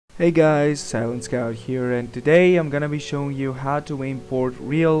Hey guys, Silent Scout here, and today I'm gonna be showing you how to import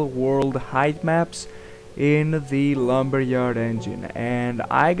real-world height maps in the Lumberyard engine. And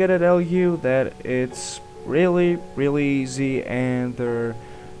I gotta tell you that it's really easy and there are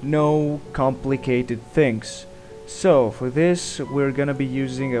no complicated things. So for this we're gonna be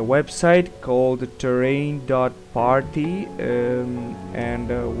using a website called terrain.party,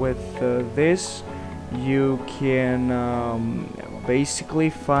 and with this you can basically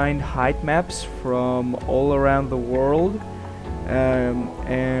find height maps from all around the world,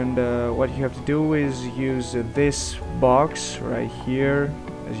 and what you have to do is use this box right here.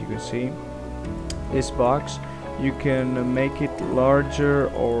 As you can see, this box, you can make it larger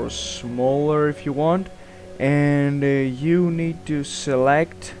or smaller if you want, and you need to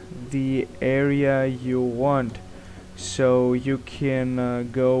select the area you want. So you can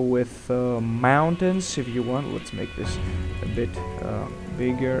go with mountains if you want. Let's make this a bit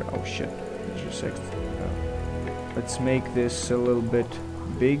bigger. Oh shit, just let's make this a little bit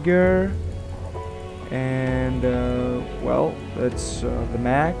bigger, and well, that's the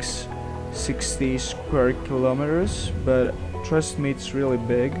max 60 square kilometers, but trust me, it's really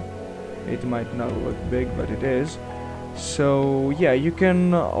big. It might not look big, but it is. So yeah, you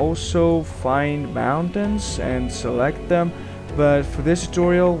can also find mountains and select them, but for this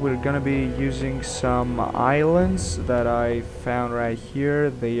tutorial we're gonna be using some islands that I found right here.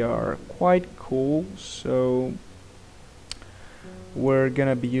 They are quite cool, so we're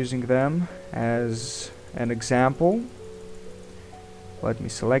gonna be using them as an example. Let me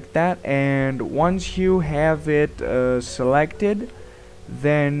select that, and once you have it selected,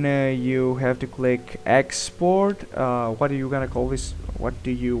 then you have to click export. What are you gonna call this? What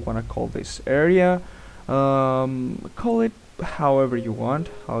do you want to call this area? Call it however you want.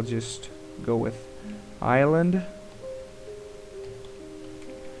 I'll just go with island,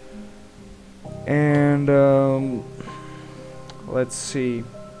 and let's see,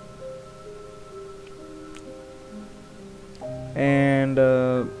 and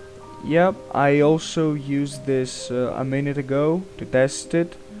yep, I also used this a minute ago to test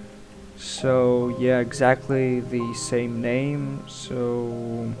it. So yeah, exactly the same name.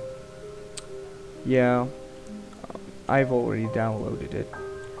 So yeah, I've already downloaded it.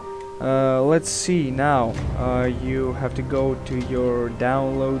 Let's see now. You have to go to your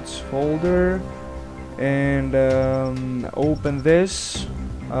downloads folder and open this.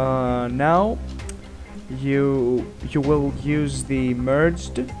 Now you will use the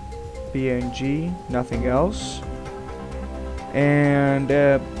merged PNG, nothing else. And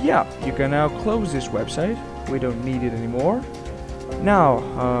yeah, you can now close this website. We don't need it anymore. Now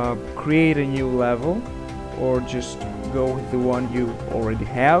create a new level, or just go with the one you already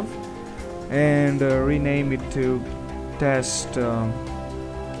have, and rename it to test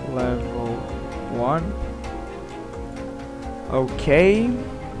level 1. Okay,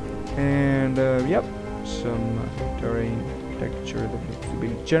 and yep, some terrain texture that needs to be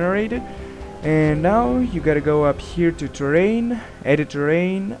generated. And now you gotta go up here to terrain, edit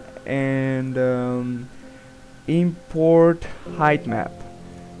terrain, and import height map.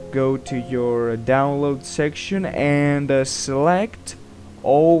 Go to your download section and select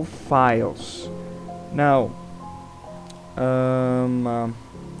all files. Now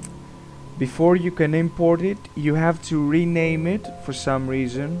before you can import it, you have to rename it. For some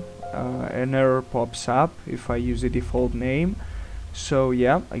reason an error pops up if I use the default name. So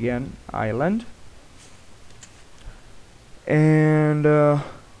yeah, again, island, and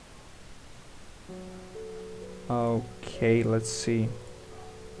okay, let's see.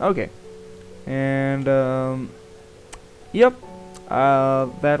 Okay, and yep,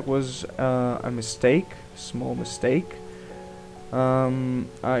 that was a mistake, small mistake.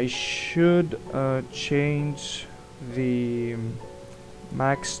 I should change the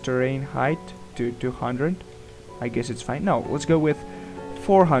max terrain height to 200. I guess it's fine. No, let's go with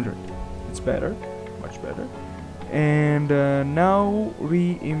 400. It's better, much better. And now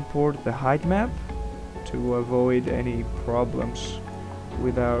re-import the height map to avoid any problems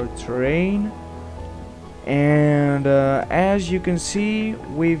with our terrain. And as you can see,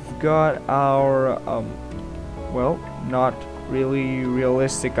 we've got our well, not really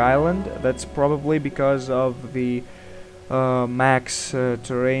realistic island. That's probably because of the max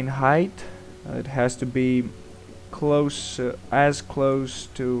terrain height. It has to be close, as close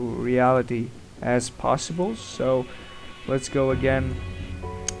to reality as possible. So let's go again,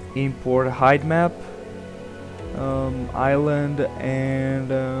 import height map, island, and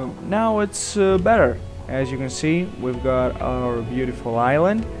now it's better. As you can see, we've got our beautiful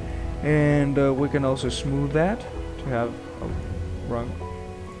island, and we can also smooth that to have wrong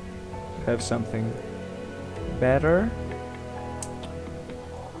have something better.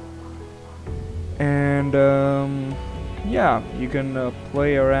 And yeah, you can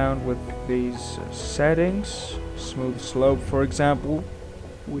play around with these settings. Smooth slope, for example,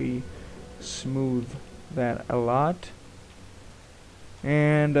 we smooth that a lot.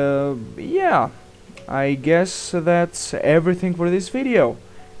 And yeah, I guess that's everything for this video.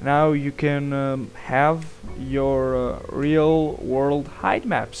 Now you can have your real world height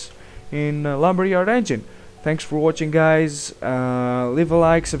maps in Lumberyard engine. Thanks for watching, guys. Leave a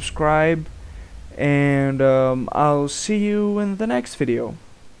like, subscribe, and I'll see you in the next video.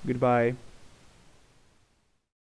 Goodbye.